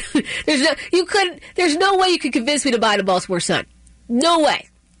 There's no way you could convince me to buy the Baltimore Sun. No way.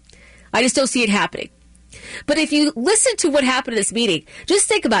 I just don't see it happening. But if you listen to what happened in this meeting, just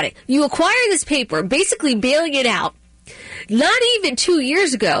think about it. You acquire this paper, basically bailing it out. Not even 2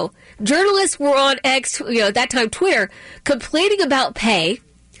 years ago, journalists were on X, at that time Twitter, complaining about pay,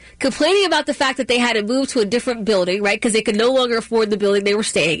 complaining about the fact that they had to move to a different building, right, because they could no longer afford the building they were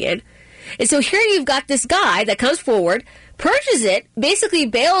staying in. And so here you've got this guy that comes forward, purchases it, basically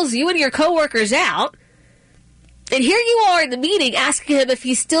bails you and your coworkers out, and here you are in the meeting asking him if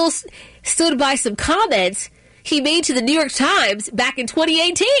he still stood by some comments he made to the New York Times back in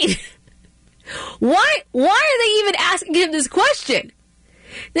 2018. Why are they even asking him this question?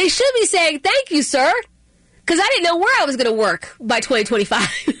 They should be saying, thank you, sir, because I didn't know where I was going to work by 2025.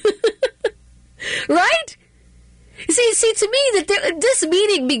 Right? See, to me, that this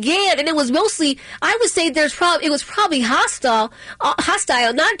meeting began, and it was mostly, I would say it was probably hostile,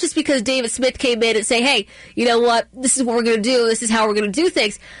 not just because David Smith came in and say, hey, you know what, this is what we're going to do, this is how we're going to do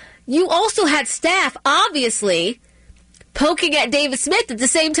things. You also had staff, obviously, poking at David Smith at the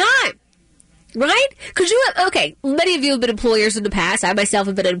same time. Right? Many of you have been employers in the past. I myself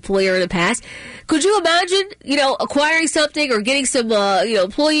have been an employer in the past. Could you imagine, acquiring something or getting some,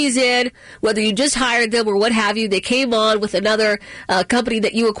 employees in, whether you just hired them or what have you, they came on with another company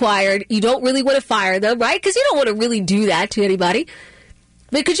that you acquired. You don't really want to fire them, right? Because you don't want to really do that to anybody.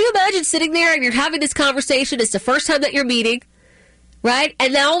 But could you imagine sitting there and you're having this conversation, it's the first time that you're meeting, right?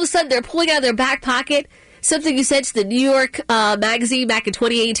 And now all of a sudden they're pulling out of their back pocket something you said to the New York Magazine back in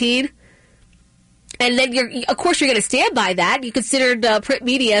 2018. And then, of course, you're going to stand by that. You considered print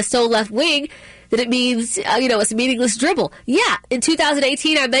media so left-wing that it means, it's a meaningless dribble. Yeah, in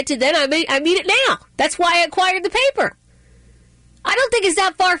 2018, I meant it then. I mean it now. That's why I acquired the paper. I don't think it's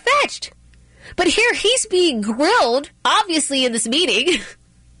that far-fetched. But here he's being grilled, obviously, in this meeting. And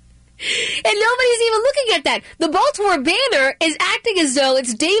nobody's even looking at that. The Baltimore Banner is acting as though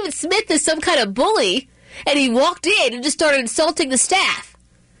it's David Smith as some kind of bully, and he walked in and just started insulting the staff.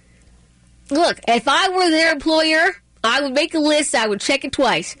 Look, if I were their employer, I would make a list. I would check it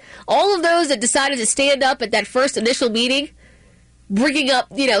twice. All of those that decided to stand up at that first initial meeting, bringing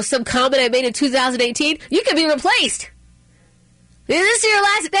up, some comment I made in 2018, you can be replaced. This is your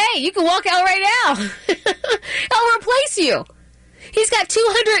last day. You can walk out right now. I'll replace you. He's got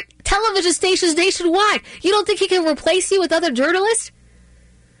 200 television stations nationwide. You don't think he can replace you with other journalists?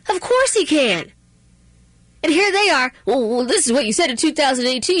 Of course he can. And here they are. Well, this is what you said in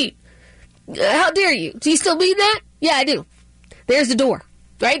 2018. How dare you? Do you still mean that? Yeah, I do. There's the door.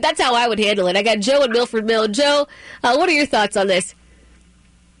 Right? That's how I would handle it. I got Joe in Milford Mill. Joe, what are your thoughts on this?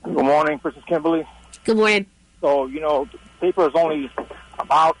 Good morning, Princess Kimberly. Good morning. So, the paper is only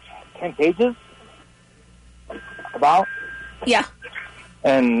about 10 pages. About. Yeah.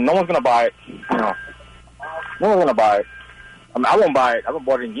 And no one's going to buy it. No one's going to buy it. I mean, I won't buy it. I haven't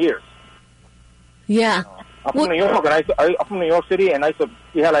bought it in years. Yeah. I'm from New York, and I'm from New York City, and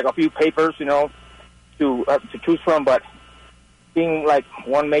we had like a few papers, to choose from, but being like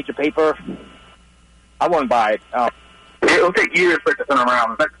one major paper, I wouldn't buy it. It'll take years for it to turn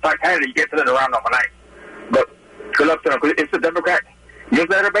around. It's like Canada, you get to turn it around overnight. But good luck to them. It's a Democrat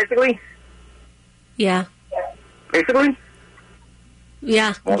newsletter, basically. Yeah. Basically.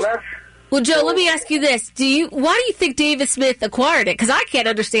 Yeah. Well, Joe, let me ask you this: why do you think David Smith acquired it? Because I can't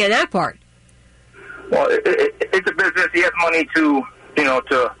understand that part. Well, it's a business. He has money to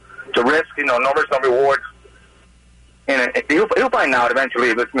risk. No risk, no reward. And he'll find out eventually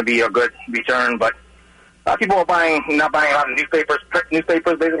if it's going to be a good return. But people are not buying a lot of newspapers,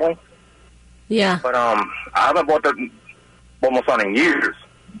 basically. Yeah. But I haven't bought almost on in years.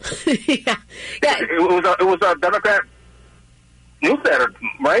 Yeah. It was a Democrat newsletter,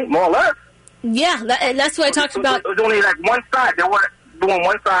 right? More or less. Yeah, that's what I talked about. It was only like one side. They weren't doing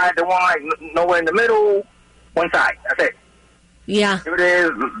one side. They weren't like nowhere in the middle. One side. That's it. Yeah. Here it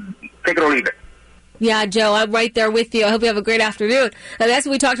is. Take it or leave it. Yeah, Joe, I'm right there with you. I hope you have a great afternoon. And that's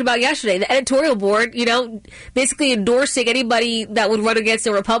what we talked about yesterday. The editorial board, basically endorsing anybody that would run against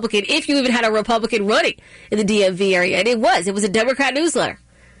a Republican, if you even had a Republican running in the DMV area. And it was a Democrat newsletter,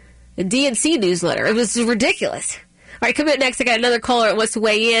 a DNC newsletter. It was ridiculous. All right, coming up next, I got another caller that wants to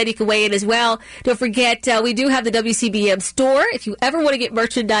weigh in. You can weigh in as well. Don't forget, we do have the WCBM store. If you ever want to get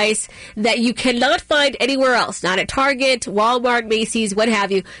merchandise that you cannot find anywhere else, not at Target, Walmart, Macy's, what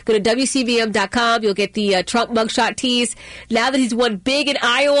have you, go to WCBM.com. You'll get the Trump mugshot tees. Now that he's won big in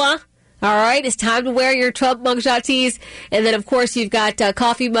Iowa, all right, it's time to wear your Trump mugshot tees. And then, of course, you've got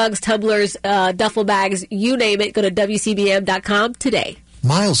coffee mugs, tumblers, duffel bags, you name it. Go to WCBM.com today.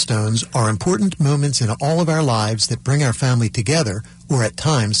 Milestones are important moments in all of our lives that bring our family together or at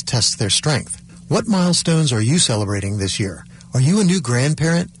times test their strength. What milestones are you celebrating this year? Are you a new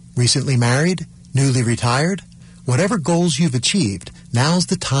grandparent, recently married, newly retired? Whatever goals you've achieved, now's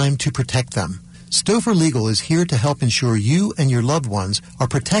the time to protect them. Stouffer Legal is here to help ensure you and your loved ones are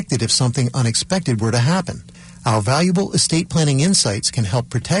protected if something unexpected were to happen. Our valuable estate planning insights can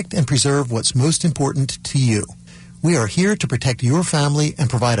help protect and preserve what's most important to you. We are here to protect your family and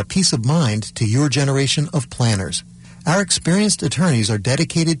provide a peace of mind to your generation of planners. Our experienced attorneys are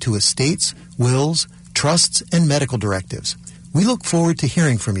dedicated to estates, wills, trusts, and medical directives. We look forward to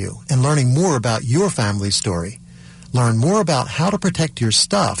hearing from you and learning more about your family's story. Learn more about how to protect your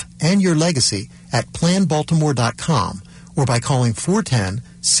stuff and your legacy at planbaltimore.com or by calling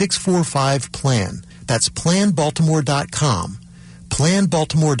 410-645-PLAN. That's planbaltimore.com.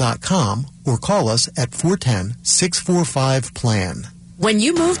 planbaltimore.com or call us at 410-645-PLAN. When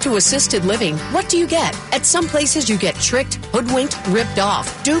you move to assisted living, what do you get? At some places you get tricked, hoodwinked, ripped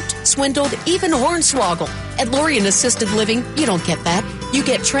off, duped, swindled, even hornswoggled. At Lorien Assisted Living, you don't get that. You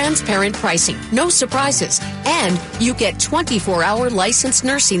get transparent pricing, no surprises, and you get 24-hour licensed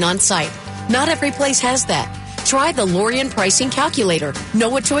nursing on site. Not every place has that. Try the Lorien Pricing Calculator. Know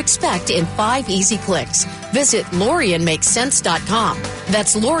what to expect in 5 easy clicks. Visit LorienMakesSense.com.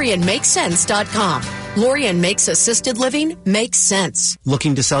 That's LorienMakesSense.com. Lorien makes assisted living make sense.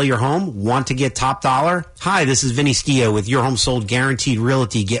 Looking to sell your home? Want to get top dollar? Hi, this is Vinny Stio with Your Home Sold Guaranteed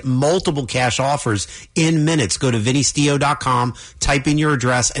Realty. Get multiple cash offers in minutes. Go to VinnyStio.com, type in your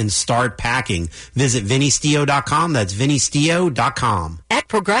address, and start packing. Visit VinnyStio.com. That's VinnyStio.com. At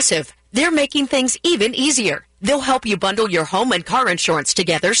Progressive, they're making things even easier. They'll help you bundle your home and car insurance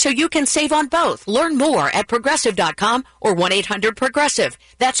together so you can save on both. Learn more at Progressive.com or 1-800-PROGRESSIVE.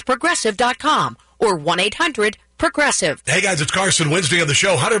 That's Progressive.com or 1-800-PROGRESSIVE. Hey guys, it's Carson. Wednesday on the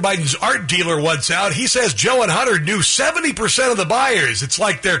show. Hunter Biden's art dealer wants out. He says Joe and Hunter knew 70% of the buyers. It's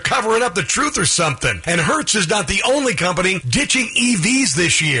like they're covering up the truth or something. And Hertz is not the only company ditching EVs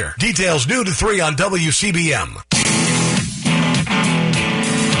this year. Details noon to 3 on WCBM.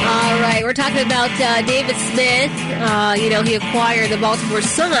 All right, we're talking about David Smith. He acquired the Baltimore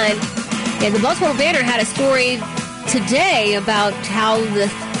Sun. And the Baltimore Banner had a story today about how the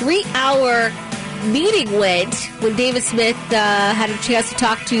 3-hour meeting went when David Smith had a chance to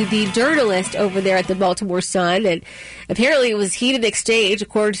talk to the journalist over there at the Baltimore Sun, and apparently it was heated exchange,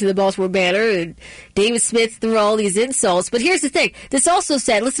 according to the Baltimore Banner, and David Smith threw all these insults. But here's the thing. This also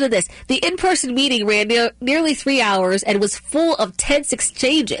said, listen to this, the in-person meeting ran nearly 3 hours and was full of tense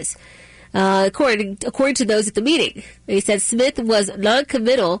exchanges, according to those at the meeting. They said Smith was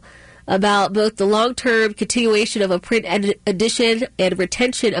non-committal about both the long-term continuation of a print edition and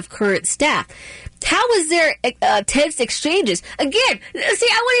retention of current staff. How was there tense exchanges? Again, see,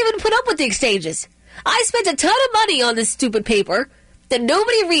 I wouldn't even put up with the exchanges. I spent a ton of money on this stupid paper that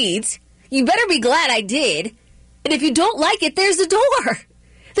nobody reads. You better be glad I did. And if you don't like it, there's the door.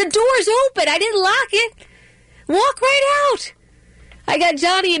 The door's open. I didn't lock it. Walk right out. I got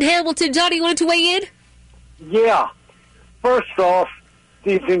Johnny in Hamilton. Johnny, you wanted to weigh in? Yeah. First off,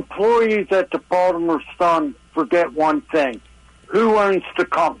 these employees at the Baltimore Sun forget one thing. Who owns the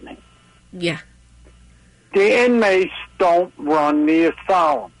company? Yeah. The inmates don't run the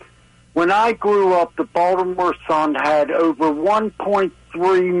asylum. When I grew up, the Baltimore Sun had over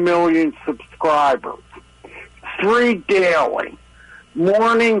 1.3 million subscribers. 3 daily.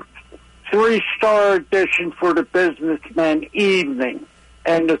 Morning, 3-star edition for the businessmen, evening,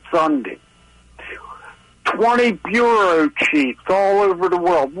 and the Sunday. 20 bureau chiefs all over the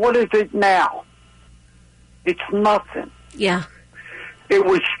world. What is it now? It's nothing. Yeah. It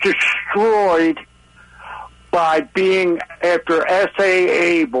was destroyed by being, after S.A.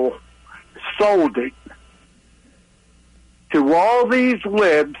 Abel sold it to all these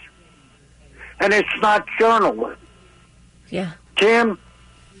libs, and it's not journalism. Yeah. Tim,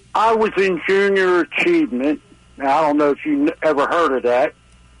 I was in Junior Achievement. Now, I don't know if you ever heard of that.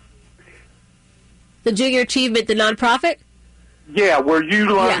 The Junior Achievement, the nonprofit? Yeah, where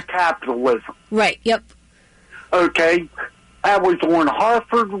you learn capitalism. Right, yep. Okay. I was on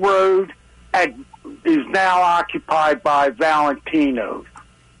Harford Road and is now occupied by Valentino's,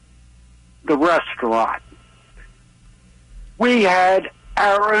 the restaurant. We had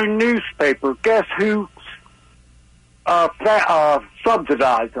our own newspaper. Guess who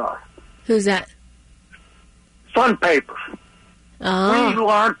subsidized us? Who's that? Sun Papers. Oh. We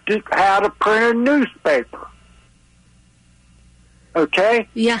learned how to print a newspaper. Okay?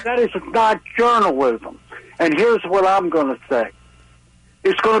 Yeah. That is not journalism. And here's what I'm going to say.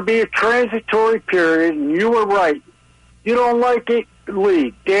 It's going to be a transitory period, and you were right. You don't like it,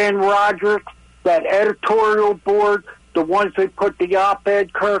 leave. Dan Roderick, that editorial board, the ones that put the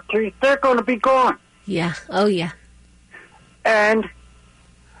op-ed cartoons, they're going to be gone. Yeah. Oh, yeah. And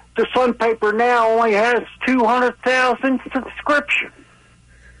the Sun paper now only has 200,000 subscriptions.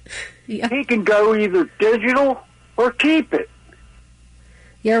 Yeah. He can go either digital or keep it.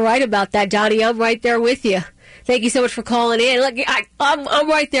 You're right about that, Johnny. I'm right there with you. Thank you so much for calling in. Look, I'm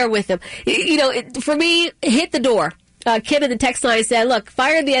right there with him. You know, for me, hit the door. Ken in the text line said, look,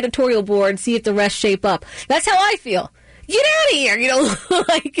 fire the editorial board and see if the rest shape up. That's how I feel. Get out of here. You don't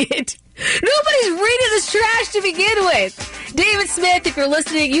like it. Nobody's reading this trash to begin with. David Smith, if you're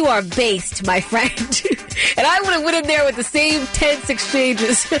listening, you are based, my friend. And I would have went in there with the same tense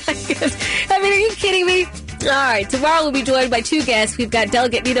exchanges. I mean, are you kidding me? All right, tomorrow we'll be joined by 2 guests. We've got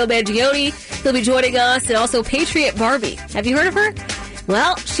Delegate Nino Mangione. He'll be joining us, and also Patriot Barbie. Have you heard of her?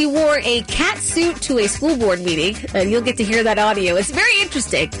 Well, she wore a cat suit to a school board meeting, and you'll get to hear that audio. It's very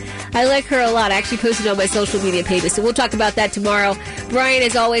interesting. I like her a lot. I actually posted it on my social media pages, so we'll talk about that tomorrow. Brian,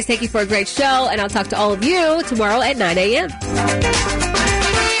 as always, thank you for a great show, and I'll talk to all of you tomorrow at 9 a.m.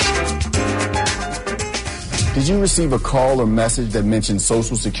 Did you receive a call or message that mentioned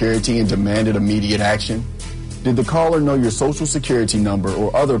Social Security and demanded immediate action? Did the caller know your Social Security number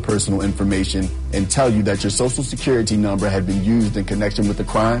or other personal information and tell you that your Social Security number had been used in connection with a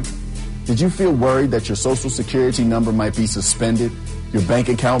crime? Did you feel worried that your Social Security number might be suspended, your bank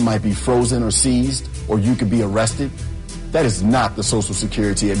account might be frozen or seized, or you could be arrested? That is not the Social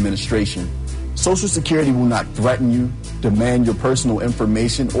Security Administration. Social Security will not threaten you, demand your personal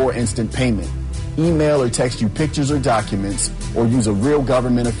information, or instant payment, email or text you pictures or documents, or use a real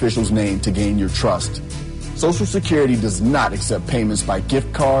government official's name to gain your trust. Social Security does not accept payments by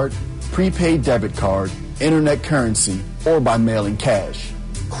gift card, prepaid debit card, internet currency, or by mailing cash.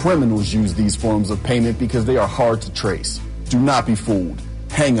 Criminals use these forms of payment because they are hard to trace. Do not be fooled.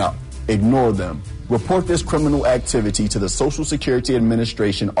 Hang up. Ignore them. Report this criminal activity to the Social Security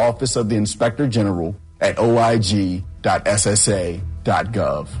Administration Office of the Inspector General at oig.ssa.gov.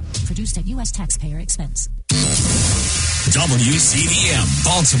 Produced at U.S. taxpayer expense. WCBM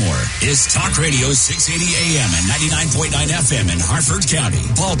Baltimore is Talk Radio 680 AM and 99.9 FM in Harford County.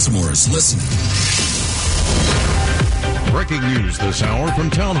 Baltimore's listening. Breaking news this hour from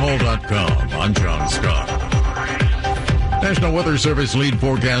townhall.com. I'm John Scott. National Weather Service lead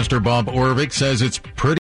forecaster Bob Orvik says it's pretty